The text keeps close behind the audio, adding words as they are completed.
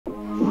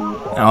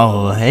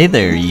Oh, hey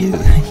there,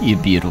 you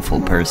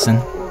beautiful person.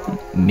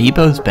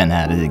 Meepo's been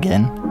at it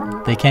again.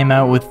 They came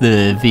out with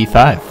the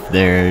V5,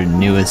 their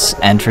newest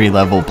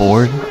entry-level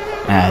board.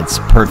 It's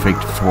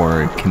perfect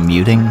for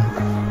commuting,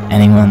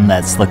 anyone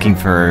that's looking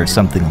for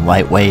something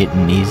lightweight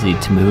and easy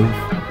to move,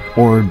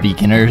 or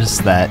beginners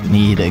that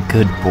need a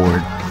good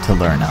board to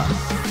learn on.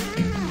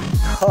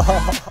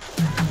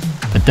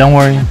 But don't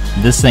worry,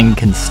 this thing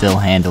can still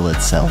handle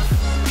itself.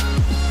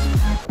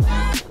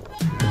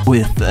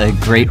 With a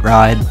great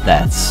ride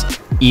that's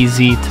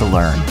easy to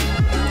learn.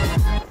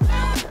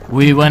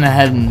 We went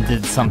ahead and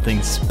did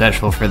something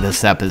special for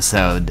this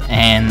episode,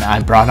 and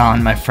I brought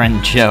on my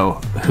friend Joe,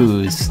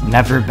 who's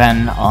never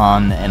been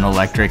on an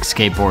electric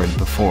skateboard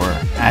before.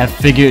 I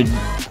figured,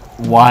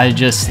 why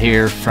just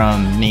hear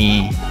from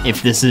me?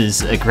 If this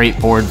is a great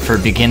board for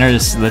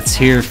beginners, let's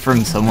hear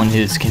from someone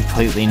who's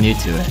completely new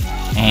to it.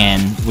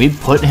 And we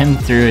put him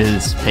through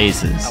his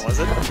paces. How was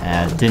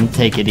it? Didn't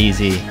take it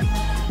easy,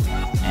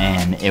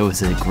 and it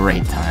was a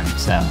great time.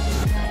 So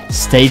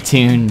stay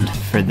tuned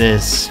for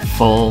this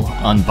full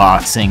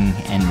unboxing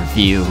and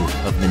review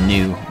of the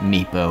new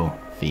Meepo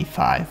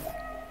V5.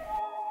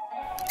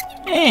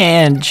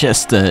 And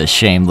just a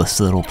shameless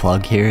little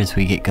plug here as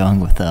we get going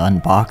with the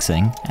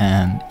unboxing.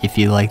 If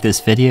you like this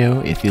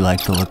video, if you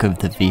like the look of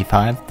the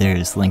V5,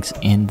 there's links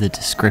in the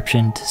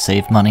description to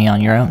save money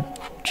on your own.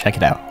 Check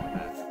it out.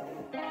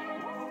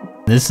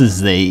 This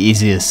is the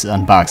easiest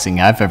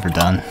unboxing I've ever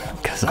done,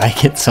 because I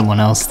get someone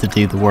else to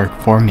do the work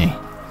for me.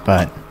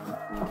 But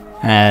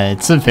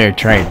it's a fair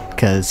trade,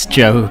 because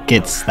Joe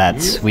gets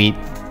that sweet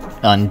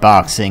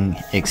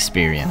unboxing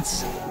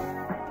experience.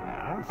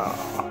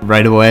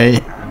 Right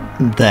away,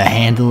 the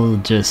handle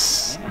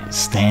just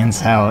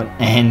stands out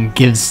and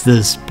gives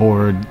this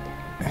board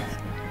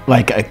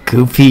like a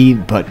goofy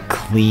but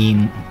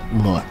clean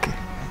look.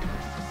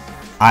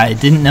 I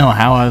didn't know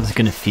how I was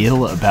gonna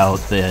feel about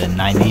the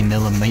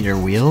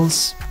 90mm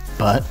wheels,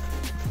 but...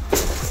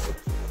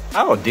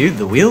 Oh dude,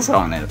 the wheels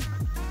on it.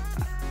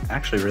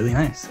 Actually really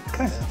nice.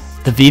 Okay.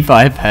 The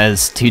V5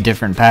 has two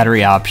different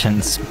battery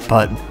options,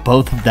 but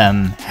both of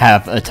them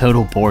have a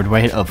total board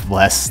weight of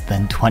less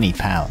than 20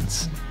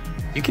 pounds.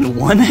 You can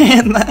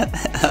one-hand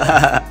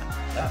that?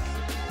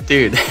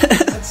 Dude.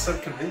 That's so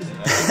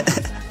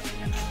convenient.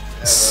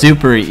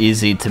 Super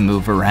easy to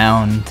move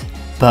around,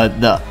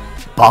 but the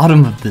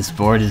bottom of this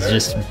board is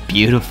just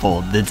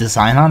beautiful. The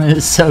design on it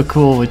is so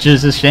cool, which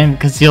is a shame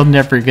because you'll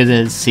never get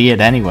to see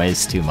it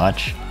anyways too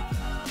much.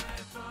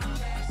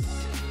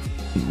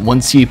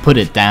 Once you put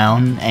it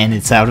down and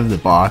it's out of the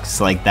box,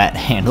 like that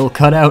handle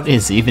cutout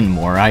is even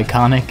more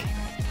iconic.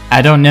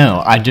 I don't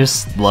know, I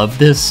just love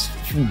this,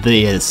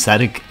 the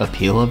aesthetic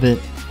appeal of it.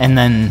 And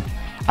then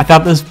I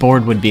thought this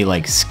board would be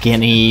like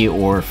skinny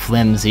or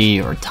flimsy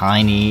or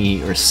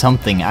tiny or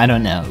something, I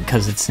don't know,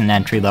 because it's an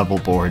entry-level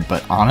board,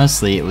 but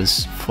honestly it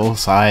was full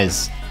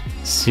size,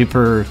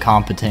 super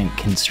competent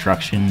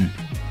construction,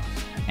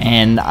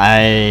 and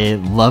I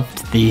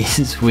loved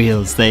these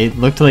wheels. They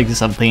looked like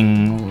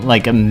something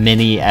like a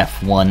mini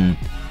F1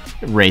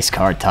 race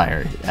car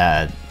tire,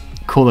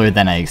 cooler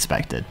than I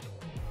expected.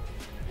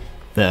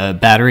 The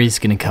battery's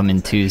going to come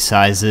in two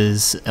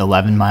sizes,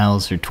 11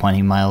 miles or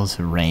 20 miles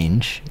of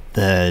range.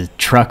 The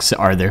trucks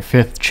are their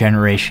 5th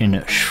generation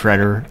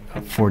Shredder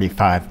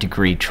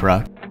 45-degree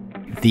truck.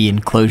 The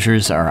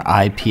enclosures are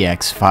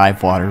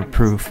IPX5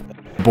 waterproof.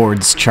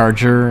 Board's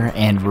charger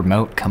and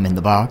remote come in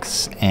the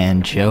box,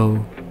 and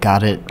Joe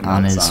got it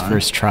on his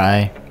first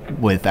try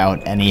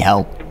without any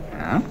help.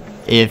 Huh?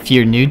 If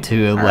you're new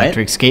to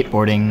electric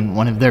skateboarding,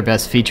 one of their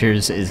best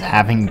features is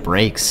having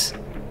brakes.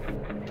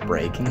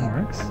 Braking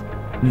works?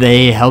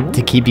 They help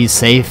to keep you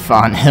safe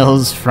on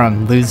hills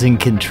from losing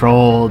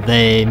control.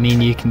 They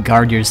mean you can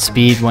guard your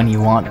speed when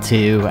you want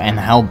to and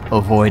help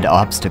avoid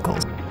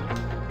obstacles.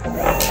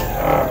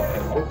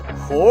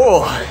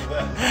 Oh!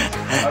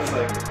 I was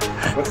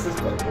like, what's this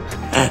button?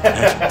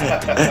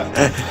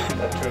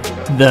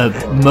 The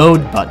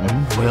mode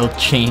button will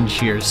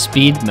change your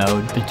speed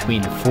mode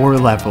between 4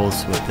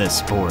 levels with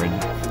this board.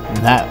 And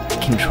that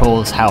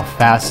controls how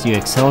fast you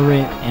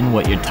accelerate and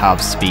what your top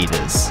speed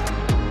is.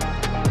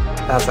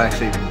 That's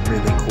actually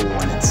really cool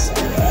when it's...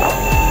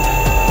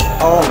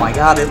 Oh my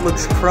god, it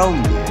looks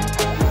chrome,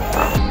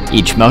 dude.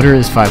 Each motor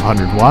is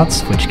 500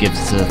 watts, which gives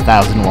us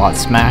 1000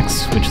 watts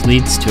max, which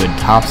leads to a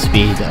top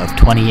speed of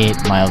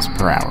 28 miles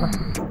per hour.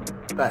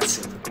 That's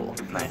super cool.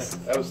 Nice.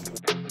 That was...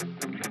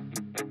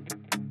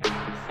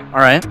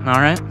 Alright.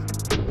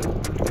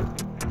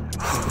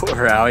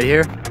 We're out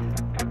here.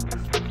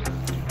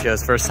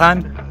 Joe's first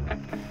time.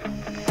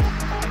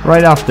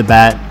 Right off the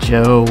bat,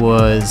 Joe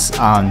was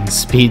on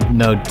speed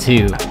mode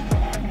 2,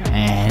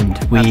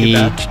 and we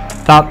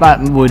thought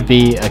that would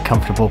be a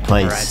comfortable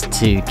place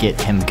to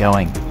get him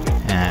going.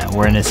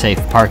 We're in a safe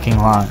parking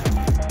lot,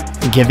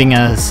 giving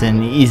us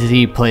an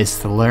easy place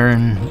to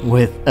learn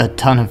with a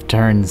ton of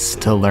turns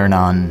to learn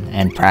on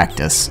and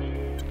practice.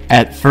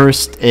 At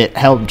first, it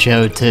helped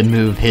Joe to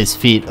move his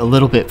feet a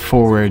little bit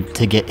forward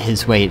to get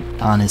his weight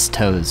on his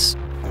toes.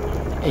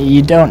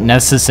 You don't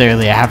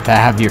necessarily have to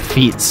have your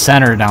feet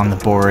centered on the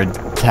board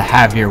to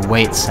have your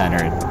weight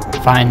centered.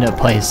 Find a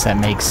place that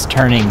makes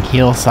turning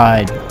heel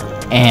side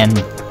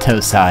and toe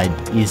side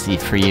easy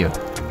for you.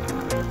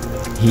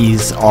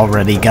 He's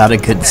already got a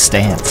good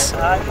stance.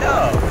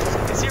 No,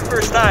 it's your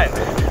first time.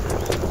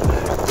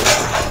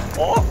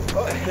 Oh.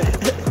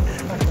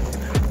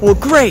 Well,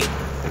 great.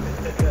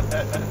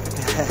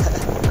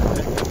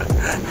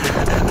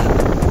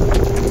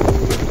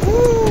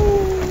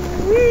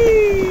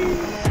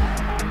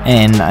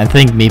 And I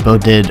think Meepo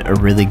did a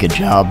really good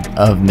job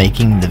of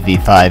making the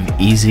V5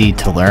 easy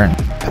to learn.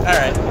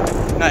 Alright,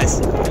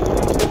 nice.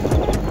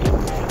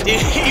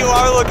 You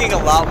are looking a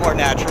lot more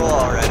natural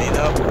already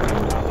though.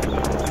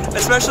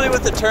 Especially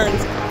with the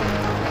turns.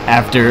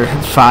 After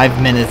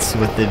 5 minutes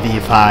with the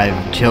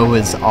V5, Joe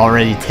was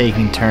already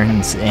taking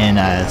turns in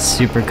a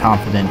super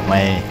confident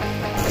way.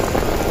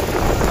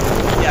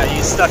 Yeah,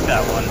 you stuck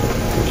that one.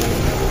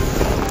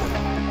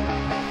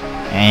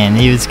 And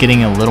he was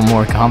getting a little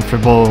more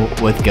comfortable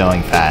with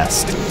going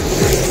fast.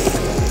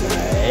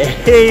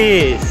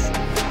 Nice.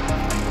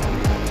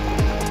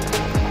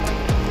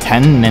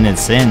 10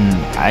 minutes in,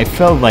 I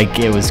felt like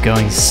it was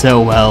going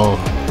so well,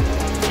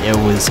 it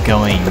was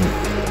going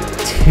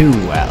too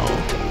well.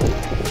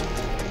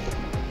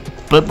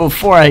 But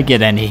before I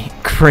get any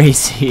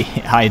crazy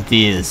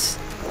ideas,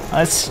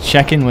 let's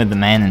check in with the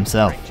man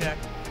himself,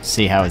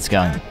 see how it's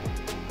going.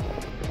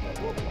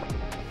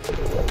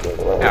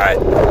 Alright.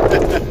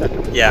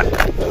 Yeah.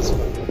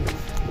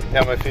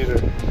 Yeah, my feet are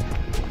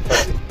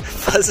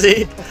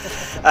Fuzzy.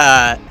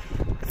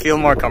 Feel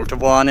more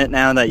comfortable on it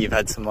now that you've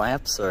had some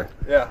laps, or?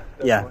 Yeah,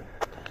 definitely. Yeah.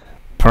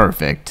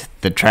 Perfect.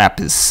 The trap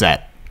is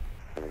set.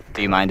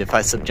 Do you mind if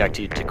I subject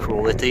you to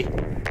cruelty?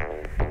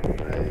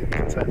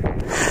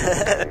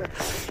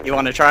 You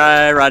want to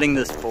try riding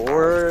this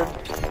board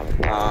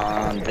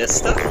on this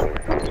stuff? 3, 2,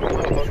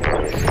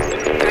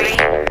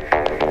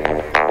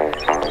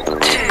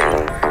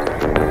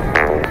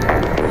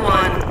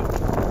 1.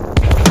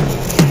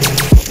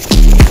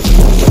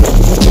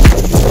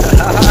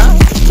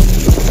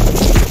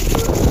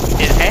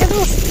 It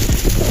handles?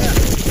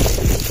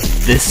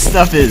 This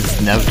stuff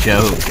is no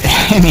joke,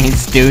 and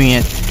he's doing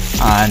it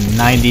on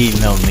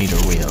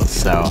 90mm wheels,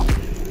 so...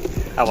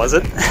 How was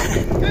it?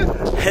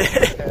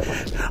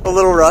 A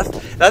little rough.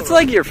 That's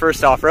like your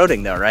first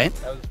off-roading though, right?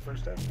 That was the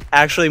first time.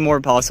 Actually more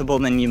possible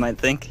than you might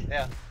think.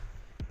 Yeah.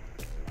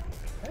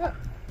 Yeah.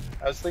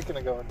 I was thinking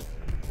of going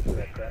to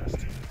that crest.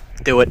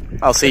 Do it.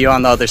 I'll see you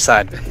on the other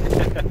side.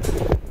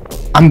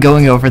 I'm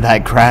going over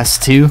that grass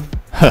too?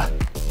 Huh.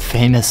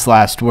 Famous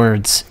last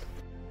words.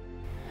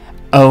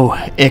 Oh,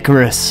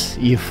 Icarus,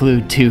 you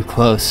flew too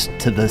close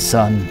to the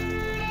sun.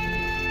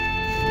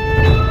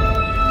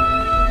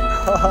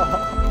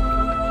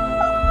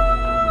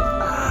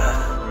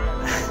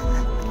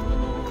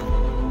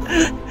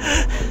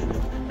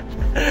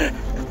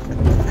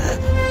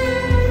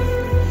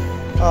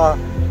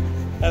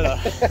 Hello.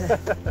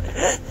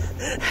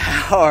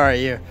 How are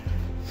you?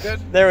 Good.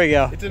 There we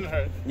go. It didn't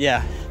hurt.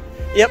 Yeah.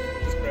 Yep.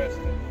 Just grass.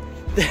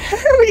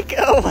 There we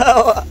go.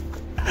 Well.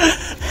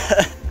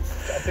 I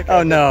think Oh,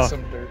 I no. hit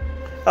some dirt.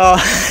 Oh.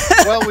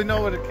 Well, we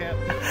know what it can't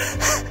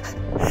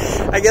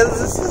do. I guess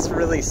this is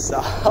really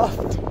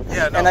soft.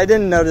 Yeah, no. And I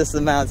didn't notice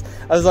the mounts.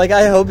 I was like,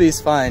 I hope he's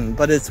fine,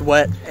 but it's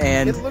wet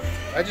and It looked,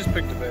 I just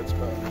picked a bad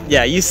spot.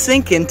 yeah, you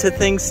sink into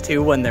things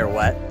too when they're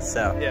wet.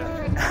 So. Yeah.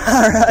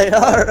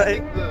 All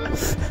right. I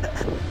think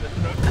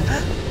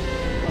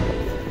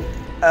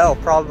Oh,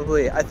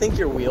 probably. I think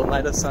your wheel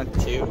might have sunk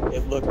too.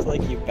 It looked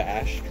like you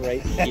bashed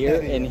right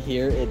here, and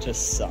here it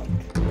just sunk.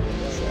 So,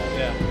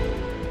 yeah.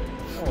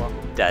 Oh well.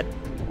 dead.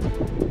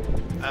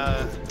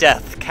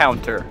 Death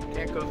counter.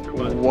 Can't go through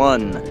one.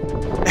 1.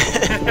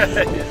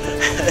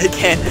 I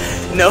can't.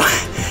 No.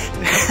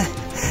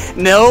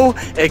 No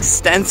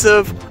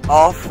extensive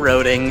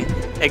off-roading,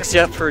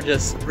 except for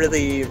just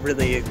really,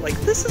 like,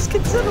 this is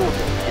considerable,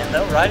 man.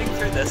 Though riding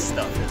through this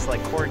stuff is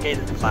like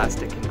corrugated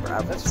plastic and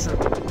gravel. That's true.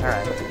 All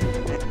right.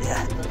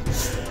 Yeah.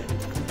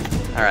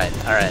 All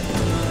right.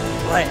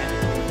 Land.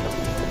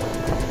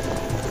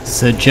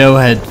 So Joe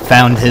had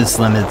found his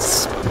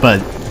limits,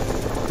 but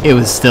it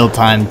was still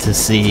time to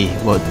see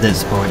what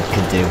this board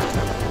could do.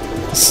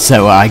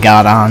 So I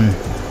got on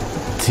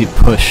to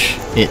push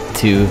it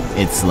to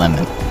its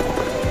limit.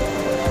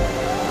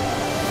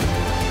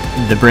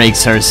 The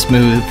brakes are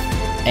smooth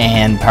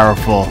and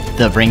powerful.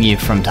 They'll bring you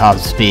from top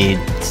speed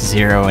to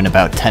 0 in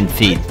about 10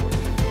 feet.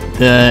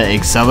 The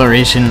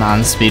acceleration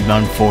on speed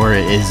mode 4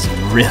 is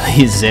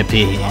really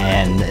zippy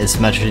and as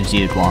much as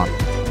you'd want.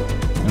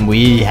 And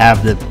we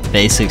have the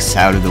basics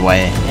out of the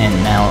way,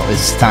 and now it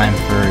was time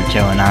for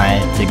Joe and I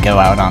to go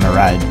out on a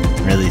ride,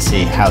 really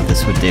see how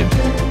this would do.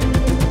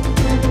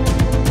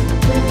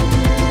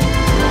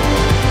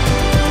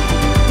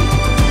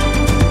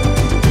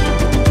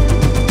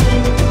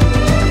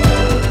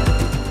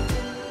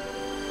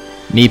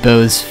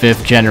 Meepo's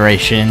 5th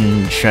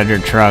generation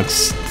shredder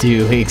trucks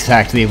do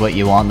exactly what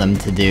you want them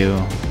to do.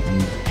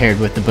 paired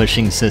with the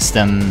bushing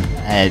system.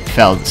 It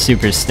felt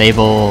super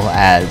stable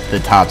at the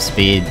top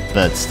speed,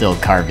 but still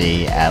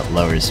carvy at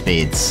lower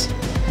speeds.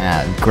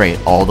 Great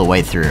all the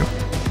way through.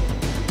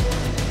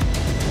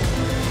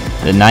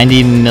 The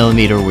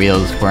 90mm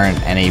wheels weren't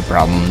any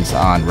problems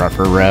on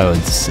rougher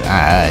roads.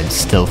 It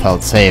still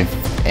felt safe,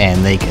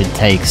 and they could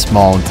take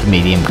small to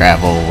medium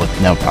gravel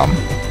with no problem.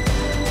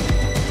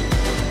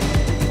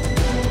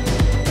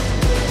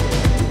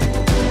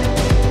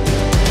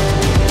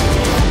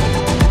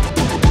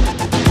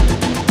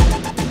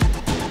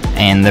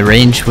 And the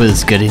range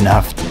was good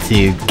enough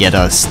to get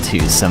us to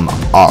some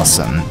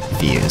awesome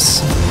views.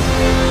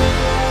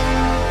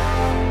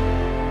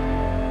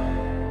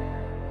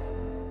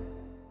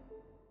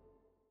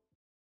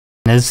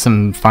 As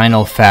some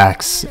final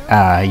facts,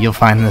 you'll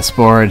find this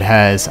board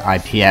has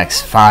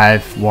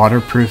IPX5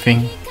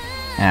 waterproofing,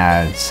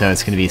 so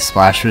it's going to be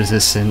splash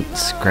resistant.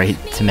 It's great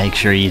to make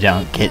sure you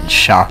don't get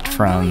shocked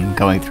from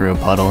going through a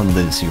puddle and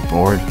lose your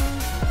board.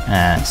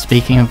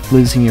 Speaking of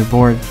losing your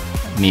board,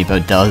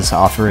 Meepo does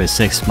offer a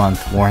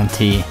 6-month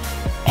warranty,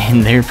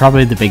 and they're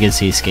probably the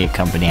biggest e-skate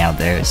company out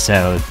there,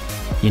 so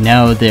you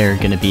know they're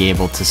going to be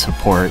able to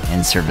support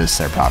and service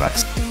their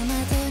products.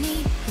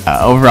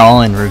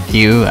 Overall, in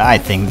review, I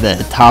think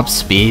the top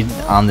speed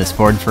on this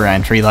board for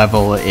entry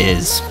level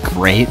is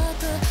great.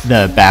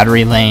 The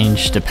battery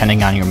range,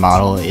 depending on your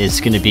model,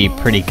 is going to be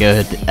pretty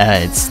good.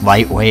 It's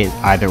lightweight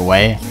either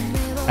way.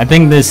 I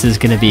think this is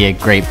going to be a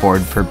great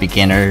board for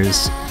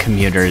beginners,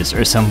 commuters,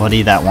 or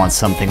somebody that wants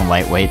something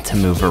lightweight to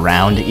move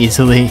around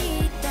easily.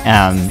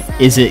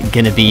 Is it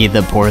going to be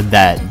the board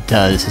that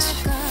does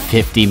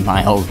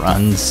 50-mile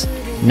runs?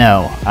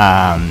 No.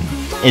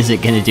 Is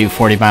it going to do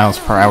 40 miles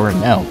per hour?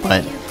 No.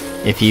 But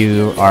if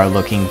you are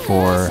looking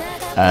for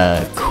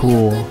a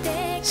cool,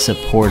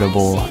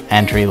 supportable,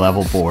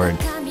 entry-level board,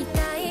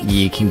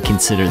 you can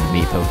consider the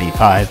Meepo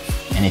V5.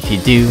 And if you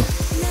do,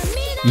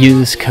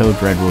 use code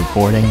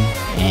REDWOODBOARDING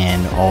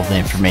and all the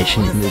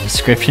information in the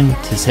description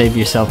to save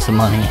yourself some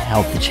money,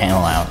 help the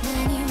channel out.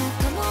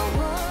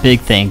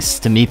 Big thanks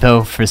to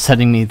Meepo for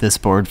sending me this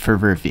board for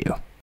review.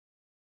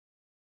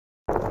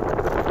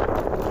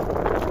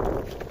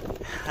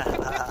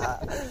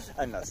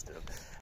 I messed it up.